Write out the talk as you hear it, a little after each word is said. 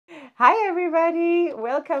Hi everybody,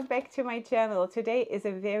 welcome back to my channel. Today is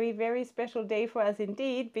a very special day for us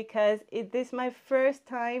indeed because it is my first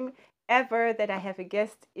time ever that I have a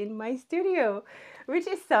guest in my studio, which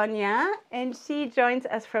is Sonja, and she joins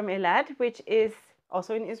us from Eilat, which is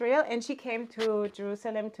also in Israel, and she came to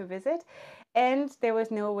Jerusalem to visit, and there was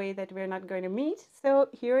no way that we're not going to meet, so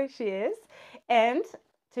here she is. And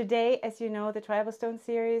today, as you know, the Tribal Stone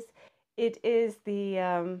series, it is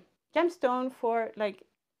the gemstone for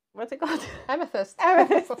what's it called? Amethyst.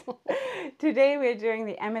 Amethyst. Today we're doing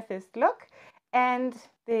the amethyst look, and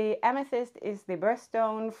the amethyst is the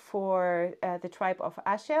birthstone for the tribe of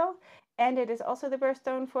Ashel, and it is also the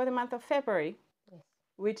birthstone for the month of February, Yes.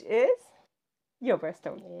 which is your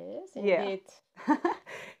birthstone. Yes, indeed. Yeah.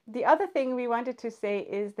 The other thing we wanted to say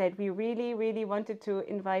is that we really wanted to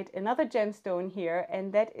invite another gemstone here,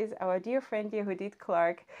 and that is our dear friend Yehudit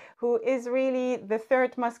Clark, who is really the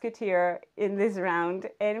third musketeer in this round.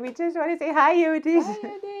 And we just want to say hi, Yehudit. Hi,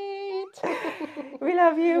 Yehudit. We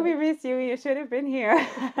love you. We miss you. You should have been here.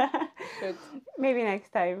 Should. Maybe next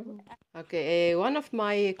time. Okay, one of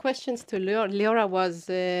my questions to Leora was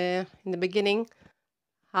in the beginning,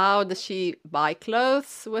 how does she buy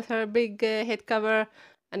clothes with her big head cover?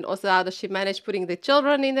 And also, how does she manage putting the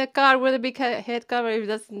children in the car with a big head cover if it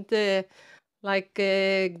doesn't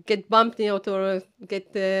get bumped, or get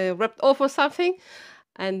ripped off or something?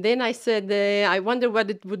 And then I said, I wonder what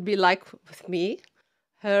it would be like with me,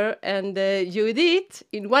 her, and Judith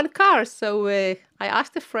in one car. So I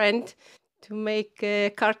asked a friend to make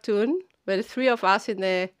a cartoon with the three of us in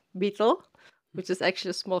a Beetle, which is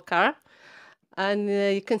actually a small car. And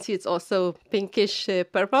you can see it's also pinkish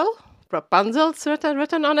purple. Rapunzel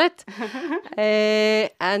written on it.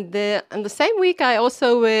 And the same week, I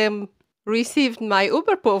also received my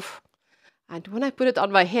Uberpuff. And when I put it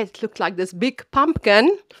on my head, it looked like this big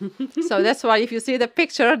pumpkin. So that's why if you see the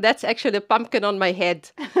picture, that's actually the pumpkin on my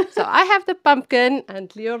head. So I have the pumpkin, and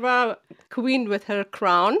Leora queen with her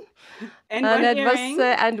crown. And one earring.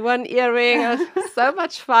 And one earring. So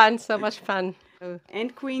much fun, so much fun.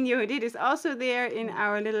 And Queen Yehudit is also there in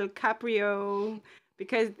our little Caprio,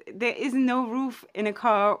 because there is no roof in a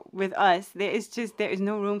car with us. There is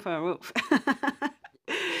no room for a roof.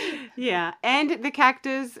 Yeah, and the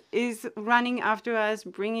cactus is running after us,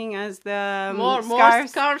 bringing us the more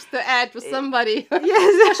scarves to add for somebody.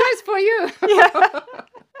 Yes, it's for you. Yeah.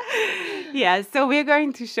 Yeah, so we're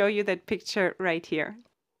going to show you that picture right here.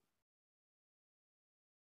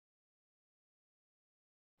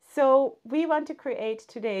 So we want to create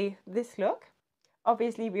today this look.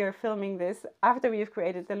 Obviously, we are filming this after we've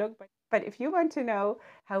created the look, but if you want to know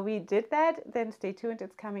how we did that, then stay tuned.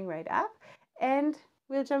 It's coming right up, and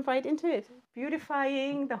we'll jump right into it.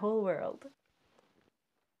 Beautifying the whole world.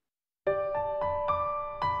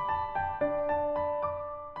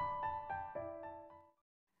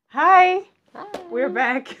 Hi! Hi. We're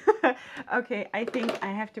back. Okay, I think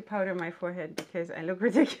I have to powder my forehead because I look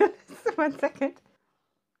ridiculous. 1 second.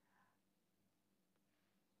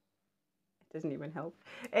 Doesn't even help.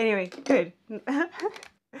 Anyway, good.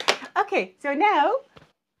 Okay, so now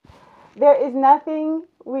there is nothing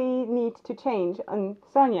we need to change on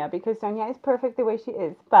Sonja because Sonja is perfect the way she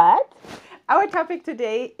is. But our topic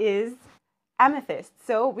today is amethyst.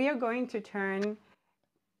 So we are going to turn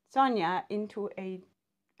Sonja into a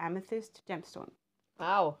amethyst gemstone.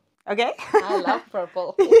 Wow. Okay? I love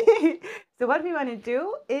purple. So what we want to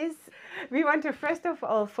do is we want to first of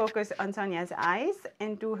all focus on Sonja's eyes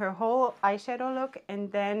and do her whole eyeshadow look,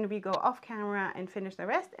 and then we go off camera and finish the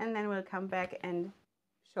rest, and then we'll come back and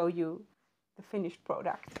show you the finished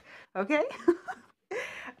product. Okay?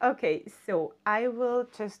 Okay, so I will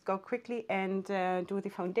just go quickly and do the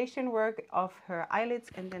foundation work of her eyelids,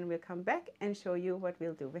 and then we'll come back and show you what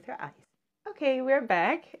we'll do with her eyes. Okay, we're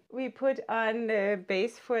back. We put on the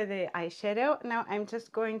base for the eyeshadow. Now I'm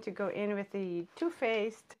just going to go in with the Too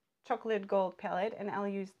Faced Chocolate Gold palette, and I'll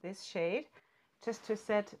use this shade just to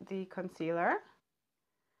set the concealer.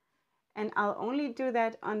 And I'll only do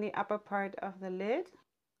that on the upper part of the lid,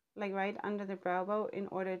 like right under the brow bone, in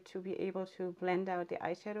order to be able to blend out the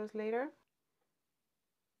eyeshadows later.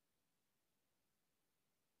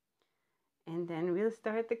 And then we'll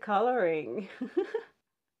start the coloring.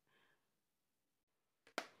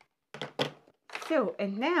 So,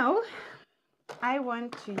 and now I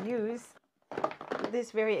want to use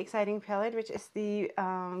this very exciting palette, which is the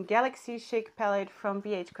Galaxy Chic palette from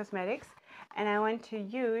BH Cosmetics. And I want to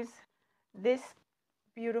use this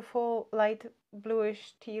beautiful light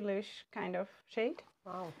bluish, tealish kind of shade.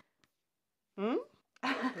 Wow. Hmm?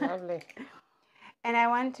 Lovely. And I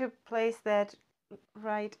want to place that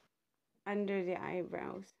right under the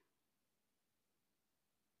eyebrows.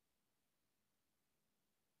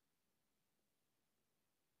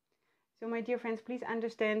 So my dear friends, please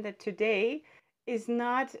understand that today is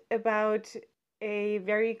not about a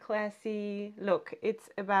very classy look. It's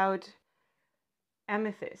about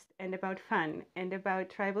amethyst and about fun and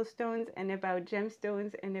about tribal stones and about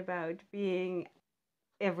gemstones and about being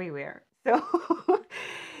everywhere.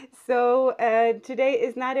 So today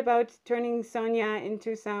is not about turning Sonja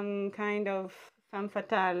into some kind of femme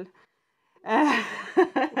fatale uh,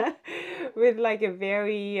 with like a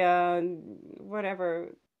very whatever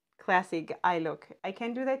classic eye look. I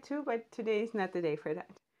can do that too, but today is not the day for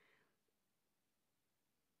that.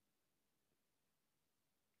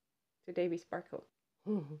 Today we sparkle.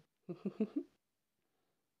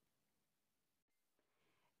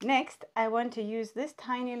 Next, I want to use this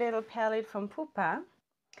tiny little palette from Pupa,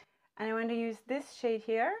 and I want to use this shade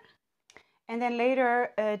here, and then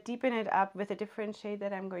later deepen it up with a different shade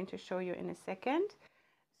that I'm going to show you in a second.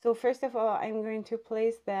 So first of all, I'm going to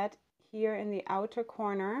place that here in the outer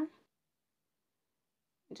corner,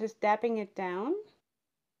 just dapping it down.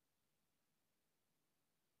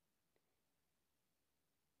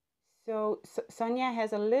 So Sonja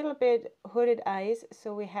has a little bit hooded eyes,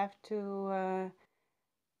 so we have to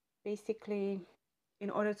basically, in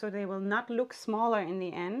order so they will not look smaller in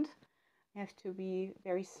the end, you have to be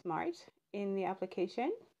very smart in the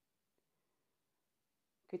application.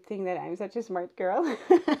 Good thing that I'm such a smart girl.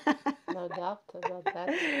 No doubt about that.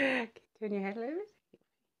 Turn your head a little bit.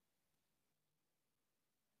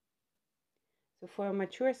 So for a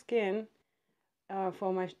mature skin,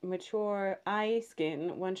 for mature eye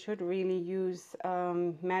skin, one should really use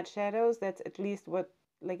matte shadows. That's at least what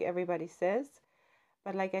like everybody says.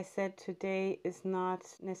 But like I said, today is not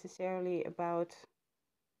necessarily about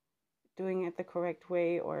doing it the correct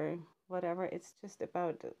way or whatever. It's just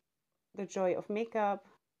about the joy of makeup,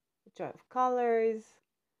 the joy of colors,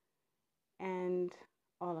 and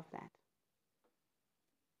all of that.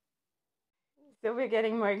 So we're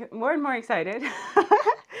getting more and more excited.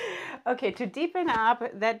 Okay, to deepen up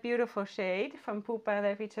that beautiful shade from Pupa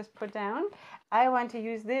that we just put down, I want to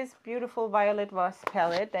use this beautiful Violet Voss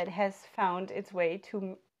palette that has found its way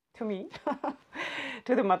to me,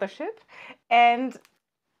 to the mothership. And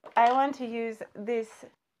I want to use this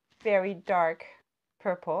very dark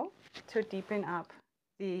purple to deepen up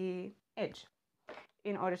the edge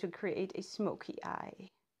in order to create a smoky eye.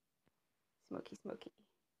 Smoky, smoky.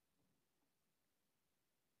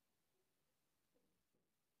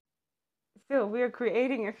 So we're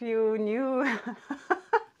creating a few new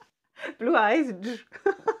blue eyes.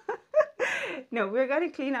 No, we're going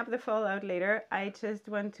to clean up the fallout later. I just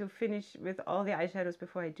want to finish with all the eyeshadows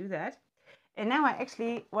before I do that. And now I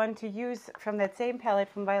actually want to use, from that same palette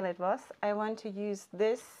from Violet Voss, I want to use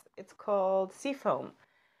this. It's called Seafoam.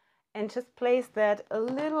 And just place that a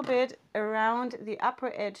little bit around the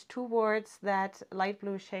upper edge towards that light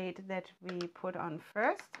blue shade that we put on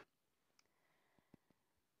first.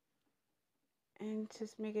 And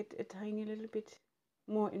just make it a tiny little bit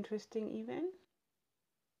more interesting even.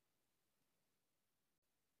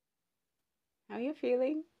 How are you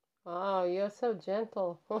feeling? Oh, you're so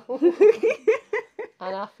gentle.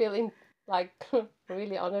 And I'm feeling like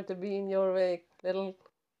really honored to be in your little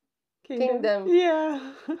kingdom.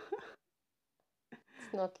 Yeah.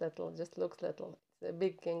 It's not little, just looks little. It's a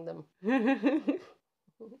big kingdom.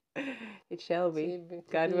 It shall be,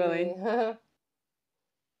 God willing.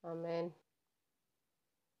 Amen.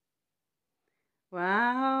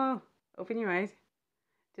 Wow. Open your eyes.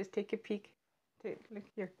 Just take a peek. Look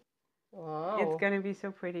here. Wow. It's going to be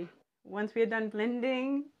so pretty. Once we're done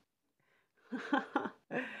blending.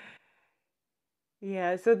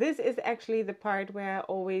 Yeah, so this is actually the part where I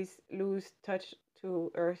always lose touch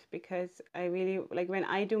to earth, because I really, like when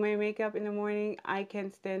I do my makeup in the morning, I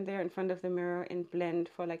can stand there in front of the mirror and blend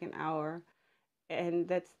for like an hour. And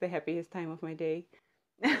that's the happiest time of my day.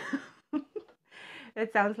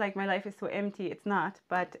 That sounds like my life is so empty. It's not,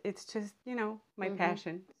 but it's just, you know, my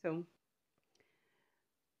passion. So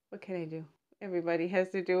what can I do? Everybody has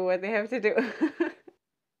to do what they have to do.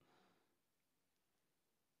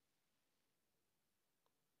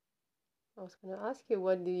 I was going to ask you,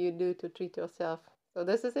 what do you do to treat yourself? So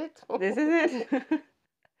this is it? This is it.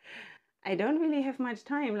 I don't really have much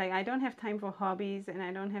time. Like, I don't have time for hobbies, and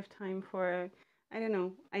I don't have time for, I don't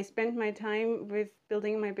know. I spend my time with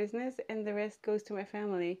building my business, and the rest goes to my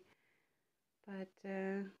family. But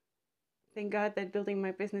thank God that building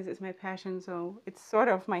my business is my passion, so it's sort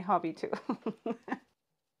of my hobby too.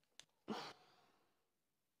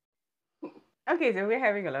 Okay, so we're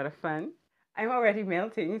having a lot of fun. I'm already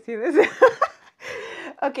melting, you see this?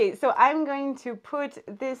 Okay, so I'm going to put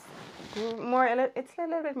this more, it's a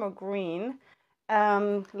little bit more green,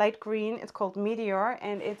 light green. It's called Meteor,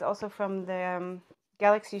 and it's also from the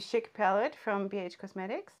Galaxy Chic palette from BH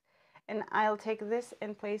Cosmetics. And I'll take this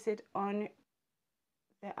and place it on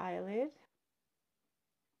the eyelid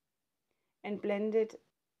and blend it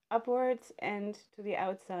upwards and to the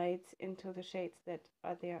outsides into the shades that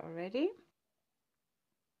are there already.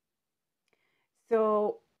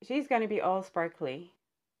 So she's going to be all sparkly.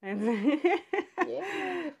 Yay,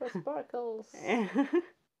 for sparkles.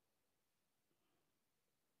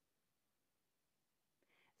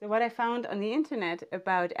 So what I found on the internet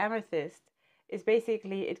about amethyst is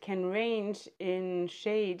basically it can range in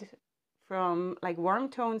shade from like warm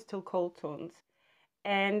tones till cold tones.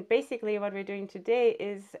 And basically what we're doing today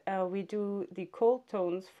is we do the cold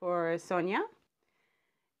tones for Sonja.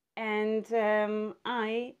 And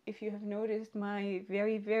if you have noticed my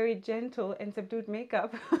very, very gentle and subdued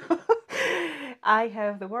makeup, I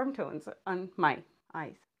have the warm tones on my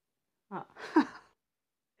eyes. Oh.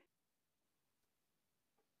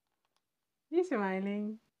 You're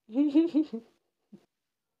smiling.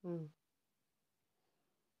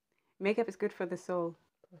 Makeup is good for the soul.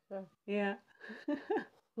 For sure. Yeah.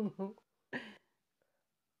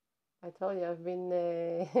 I told you I've been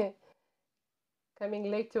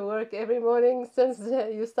coming late to work every morning since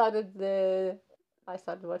you started I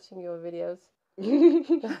started watching your videos.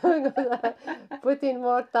 Put in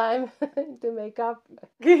more time to makeup.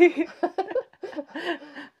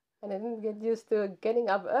 And I didn't get used to getting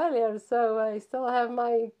up earlier, so I still have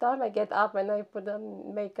my time. I get up and I put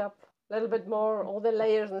on makeup a little bit more, all the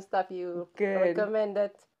layers and stuff you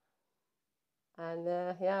recommended. And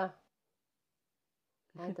yeah,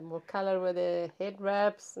 and the more color with the head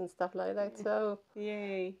wraps and stuff like that. So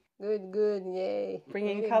yay! Good, yay!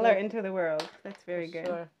 Bringing really color good. Into the world. That's very good.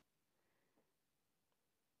 Sure.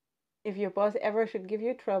 If your boss ever should give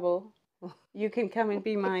you trouble, you can come and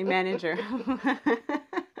be my manager.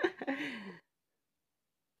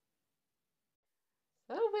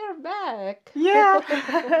 So we're back. Yeah.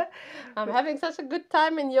 I'm having such a good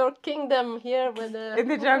time in your kingdom here with the in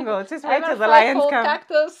the jungle. Just wait till the lions come.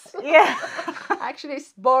 Cactus. Yeah. Actually,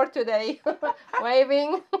 it's bored today.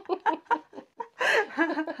 Waving.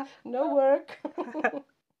 No work.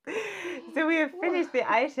 So we have finished the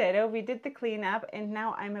eyeshadow. We did the cleanup, and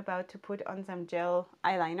now I'm about to put on some gel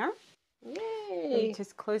eyeliner. Yay! So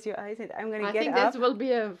just close your eyes, and I'm gonna I get think up. this will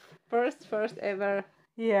be a first ever.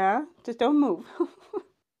 Yeah, just don't move.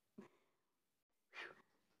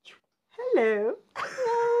 Hello.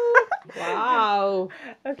 Wow.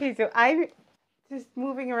 Okay, so I'm just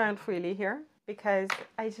moving around freely here because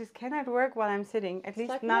I just cannot work while I'm sitting. At least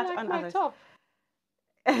like not on my others. top.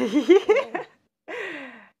 Yeah.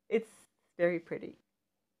 It's very pretty.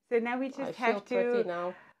 So now we just have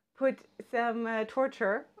to put some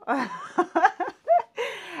torture.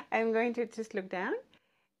 I'm going to just look down,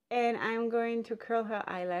 and I'm going to curl her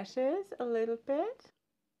eyelashes a little bit.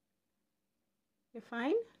 You're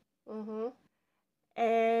fine? Mm-hmm.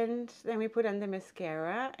 And then we put on the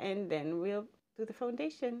mascara, and then we'll do the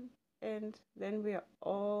foundation, and then we are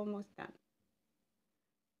almost done.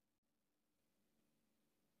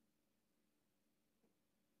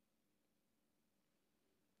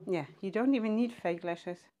 Yeah, you don't even need fake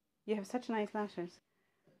lashes. You have such nice lashes.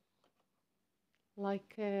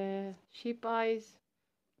 Like sheep eyes.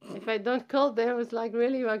 If I don't curl them, it's like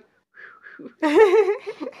really like.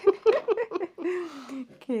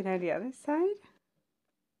 Okay, now the other side.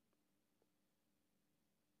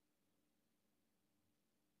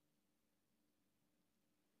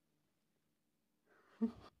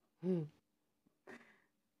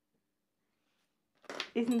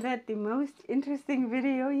 Isn't that the most interesting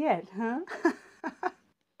video yet, huh?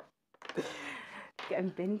 I'm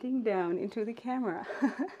bending down into the camera.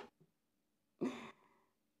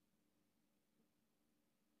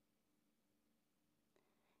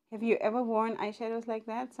 Have you ever worn eyeshadows like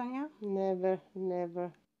that, Sonja?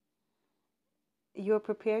 Never. You're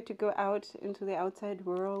prepared to go out into the outside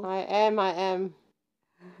world? I am.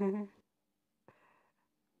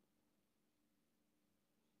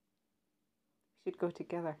 Should go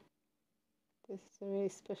together. This is a really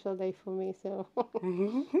special day for me, so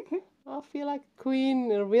I feel like a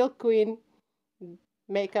queen, a real queen.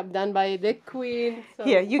 Makeup done by the queen. So.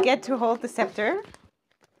 Here, you get to hold the scepter.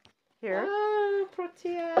 Here. Ah,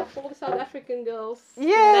 Protea, all the South African girls.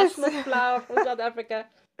 Yes! The national flower from South Africa.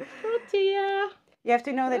 Protea. You have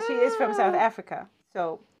to know that she is from South Africa.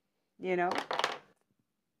 So, you know,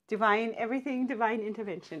 divine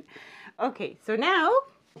intervention. Okay, so now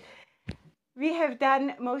we have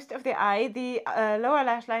done most of the eye. The lower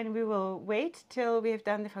lash line, we will wait till we have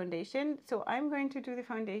done the foundation. So I'm going to do the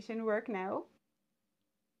foundation work now.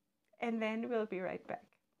 and then we'll be right back.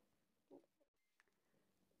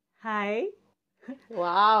 Hi.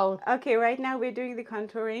 Wow. Okay, right now we're doing the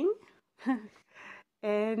contouring.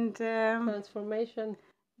 And Transformation.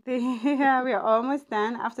 yeah, we're almost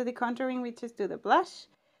done. After the contouring, we just do the blush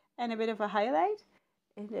and a bit of a highlight,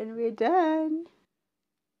 and then we're done.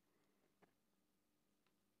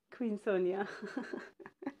 Queen Sonja.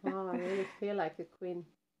 Oh, I really feel like a queen.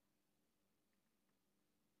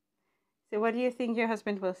 So what do you think your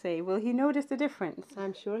husband will say? Will he notice the difference?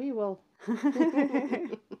 I'm sure he will.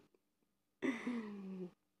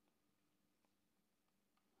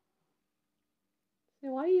 So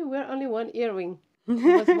why you wear only one earring? I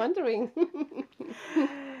was wondering.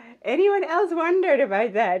 Anyone else wondered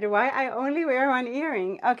about that? Why I only wear one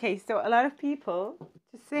earring? Okay, so a lot of people,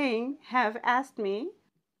 just saying, have asked me,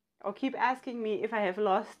 or keep asking me if I have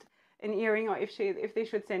lost an earring or if they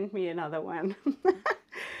should send me another one.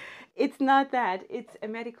 It's not that. It's a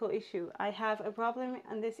medical issue. I have a problem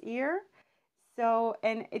on this ear, so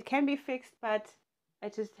and it can be fixed, but I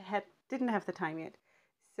just didn't have the time yet.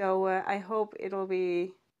 So I hope it'll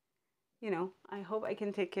be, I hope I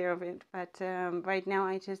can take care of it. But right now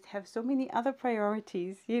I just have so many other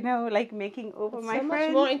priorities, like making over It's my so friends.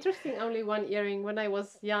 much more interesting only one earring when I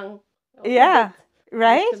was young. Yeah, I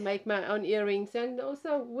right? used to make my own earrings and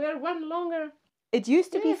also wear one longer. It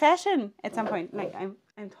used to be Yes. fashion at some point. Like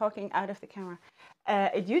I'm talking out of the camera.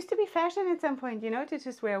 It used to be fashion at some point, to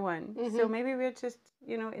just wear one. So maybe we're just,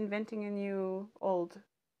 inventing a new old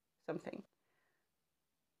something.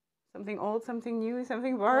 Something old, something new,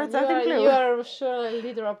 something borrowed, something blue. You are sure a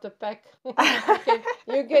leader of the pack.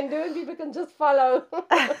 you can do it, people can just follow.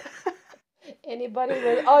 Anybody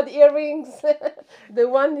with odd earrings, the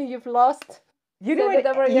one you've lost. You know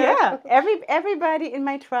what? Yeah, everybody in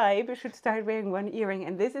my tribe should start wearing one earring,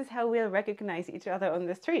 and this is how we'll recognize each other on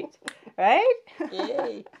the street, right?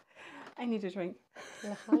 Yay! I need a drink.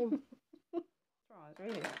 L'chaim.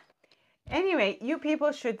 Really. Anyway, you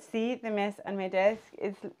people should see the mess on my desk.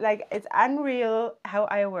 It's unreal how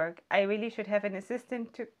I work. I really should have an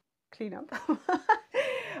assistant to clean up.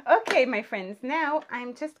 Okay, my friends, now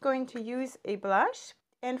I'm just going to use a blush.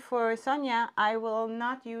 And for Sonja, I will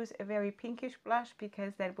not use a very pinkish blush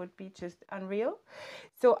because that would be just unreal.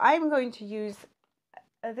 So I'm going to use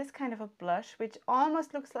this kind of a blush, which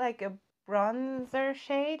almost looks like a bronzer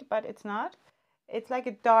shade, but it's not. It's like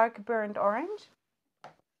a dark burnt orange.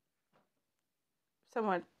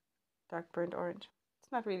 Somewhat dark burnt orange.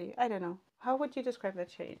 It's not really, I don't know. How would you describe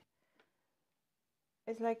that shade?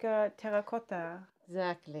 It's like a terracotta.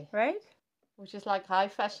 Exactly. Right? Which is like high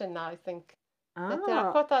fashion now, I think. Ah. That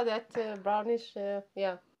terracotta, that brownish,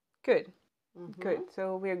 yeah. Good. Good.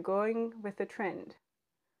 So we're going with the trend.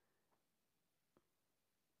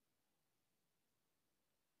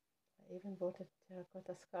 I even bought a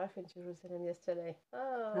terracotta scarf in Jerusalem yesterday.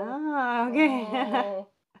 Oh. Ah, okay. Oh.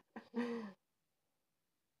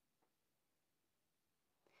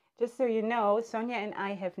 Just so you know, Sonja and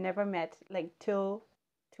I have never met like till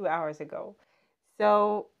 2 hours ago.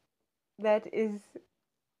 So that is,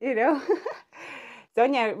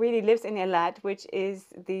 Sonja really lives in Eilat, which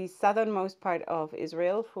is the southernmost part of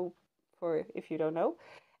Israel, for if you don't know.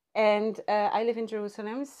 And I live in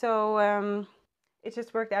Jerusalem, so it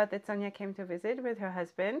just worked out that Sonja came to visit with her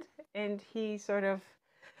husband, and he sort of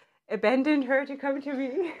abandoned her to come to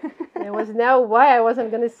me. There was no way I wasn't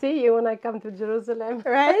going to see you when I come to Jerusalem.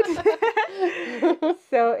 Right?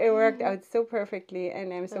 So it worked out so perfectly,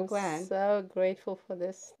 and I'm so glad. I'm so grateful for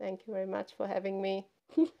this. Thank you very much for having me.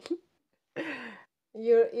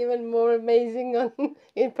 You're even more amazing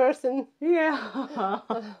in person. Yeah.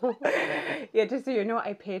 Yeah, just so you know,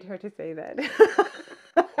 I paid her to say that.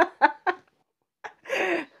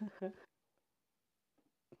 So,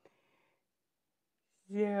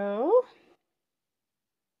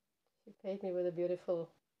 she paid me with a beautiful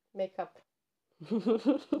makeup.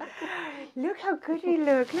 Look how good we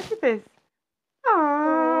look. Look at this.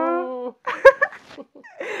 Aww.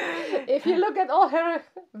 If you look at all her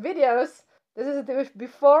videos, this is the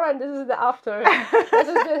before and this is the after. This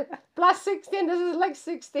is the plus 16, this is like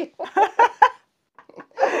 60.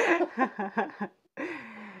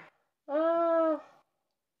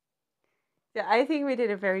 Yeah, I think we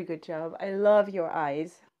did a very good job. I love your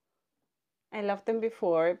eyes. I loved them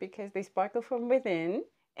before because they sparkle from within.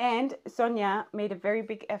 And Sonja made a very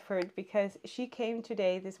big effort because she came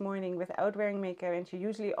today, this morning, without wearing makeup, and she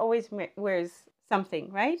usually always wears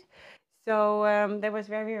something, right? So that was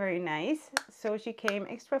very, very nice. So she came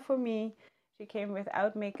extra for me. She came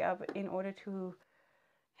without makeup in order to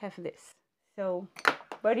have this. So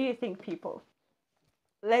what do you think, people?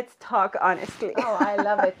 Let's talk honestly. Oh, I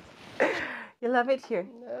love it. You love it here?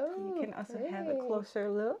 No. can also have a closer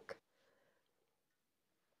look.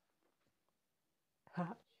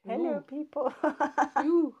 Hello, people.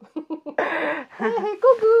 You. Hey,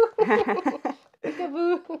 cuckoo.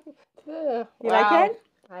 Peekaboo. You like it?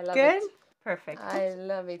 I love Good? it. Perfect. I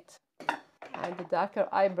love it. And the darker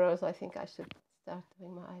eyebrows, I think I should start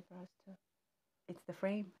doing my eyebrows too. It's the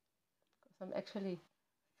frame. Because I'm actually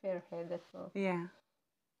fair-haired as well. Yeah.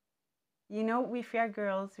 You know, we fair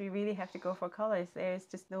girls, we really have to go for colors. There's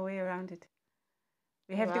just no way around it.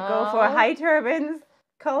 We have to go for high turbans,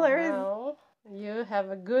 colors. Well, you have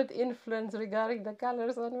a good influence regarding the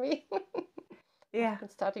colors on me. Yeah. I'm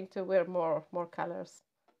starting to wear more colors.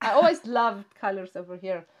 I always loved colors over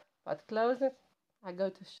here, but closer, I go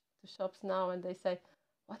to shops now and they say,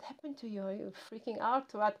 "What happened to you? Are you freaking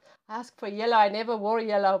out?" What? I asked for yellow. I never wore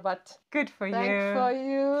yellow, but good for you. Thanks for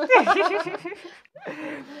you.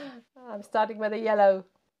 I'm starting with a yellow.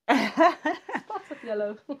 Spots of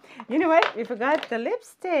yellow. You know what? We forgot the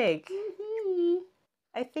lipstick.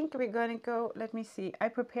 I think we're going to go, let me see. I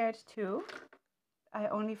prepared two. I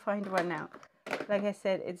only find one now. Like I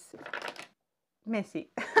said, it's messy.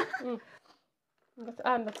 That's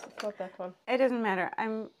not that one. It doesn't matter.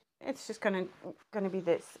 It's just gonna be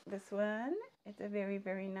this one. It's a very,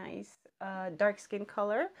 very nice dark skin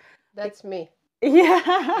color. That's me.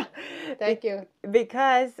 Yeah. Thank you.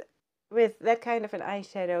 Because with that kind of an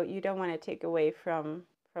eyeshadow, you don't want to take away from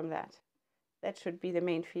that. That should be the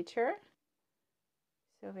main feature.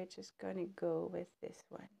 So we're just gonna go with this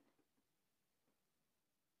one.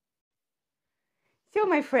 So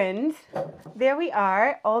my friends, there we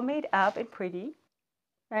are, all made up and pretty,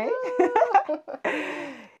 right?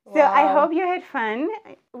 So wow. I hope you had fun.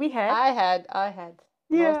 We had. I had.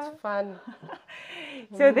 Yeah. Most fun.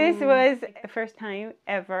 So this was the first time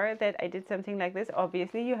ever that I did something like this.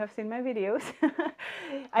 Obviously, you have seen my videos.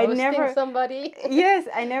 I never somebody. Yes,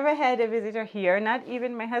 I never had a visitor here. Not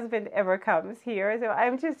even my husband ever comes here. So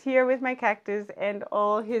I'm just here with my cactus and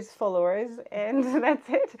all his followers, and that's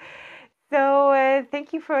it. So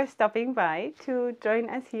thank you for stopping by to join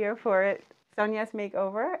us here for Sonja's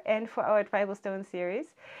makeover and for our Tribal Stone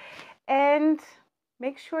series. And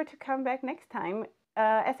make sure to come back next time.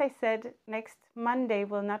 As I said, next Monday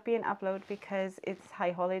will not be an upload because it's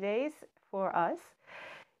high holidays for us.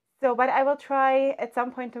 So, but I will try at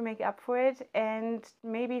some point to make up for it and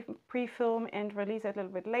maybe pre-film and release it a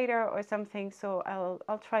little bit later or something. So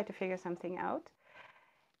I'll try to figure something out.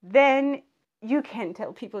 Then you can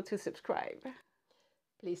tell people to subscribe.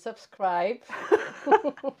 Please subscribe.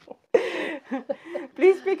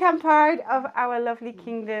 Please become part of our lovely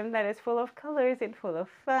kingdom that is full of colors and full of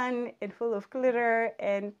fun and full of glitter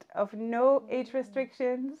and of no age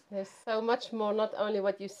restrictions. There's so much more, not only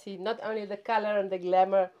what you see, not only the color and the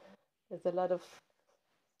glamour. There's a lot of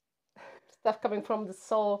stuff coming from the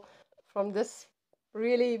soul, from this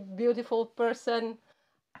really beautiful person.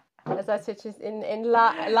 As I said, she's in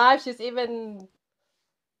live, she's even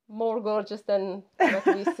more gorgeous than what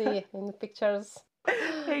we see in the pictures.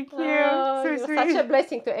 Thank you. So you're sweet. Such a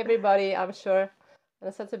blessing to everybody, I'm sure,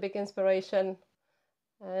 and such a big inspiration.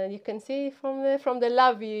 And you can see from the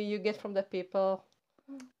love you get from the people.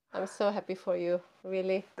 I'm so happy for you,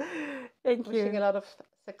 really. Thank you. Wishing a lot of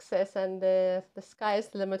success, and the sky is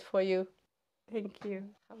the limit for you. Thank you.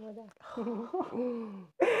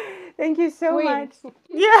 Thank you so Queen. much.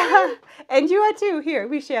 Yeah, and you are too. Here,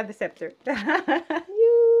 we share the scepter.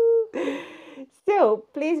 So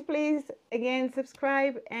please, again,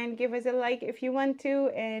 subscribe and give us a like if you want to,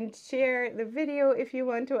 and share the video if you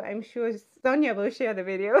want to. I'm sure Sonja will share the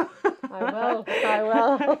video. I will.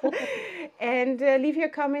 And leave your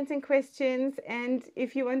comments and questions. And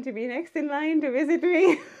if you want to be next in line to visit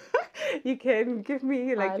me, you can give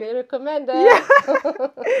me like. I recommend it.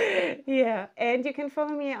 Yeah. Yeah, and you can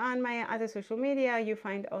follow me on my other social media. You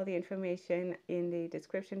find all the information in the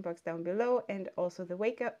description box down below, and also the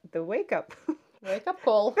wake up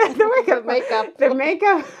call. The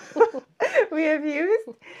makeup we have used.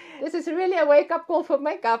 This is really a wake-up call for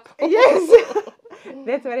makeup. Yes.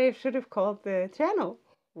 That's what I should have called the channel.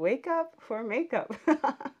 Wake up for makeup.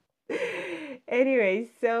 Anyway,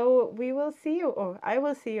 so we will see you, or I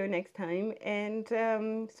will see you next time. And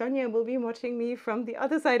Sonja will be watching me from the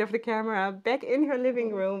other side of the camera, back in her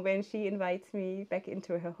living room when she invites me back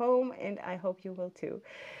into her home. And I hope you will too.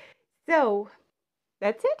 So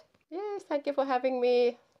that's it. Yes, thank you for having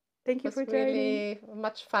me. Thank you for joining. Really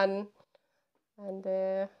much fun. And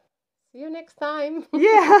see you next time.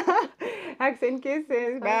 Yeah. Hugs and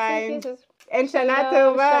kisses. Bye. And kisses. And Shana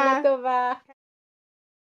Tova. Shana Tova.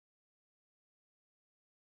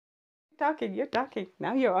 You're talking.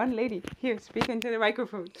 Now you're on, lady. Here, speak into the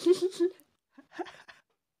microphone.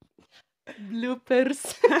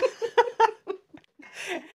 Bloopers.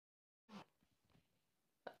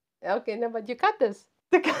 Okay, now but you cut this.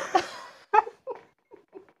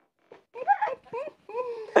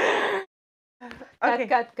 Okay.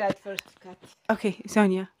 Cut first. Cut. Okay,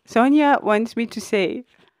 Sonja. Sonja wants me to say,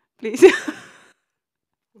 please.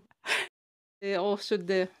 Also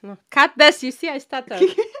no. Cut this. You see, I stutter.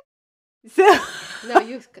 So No,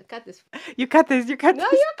 you cut this. you cut this. You cut No,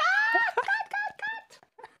 this. you cut.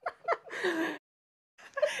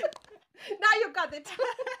 Now you cut it.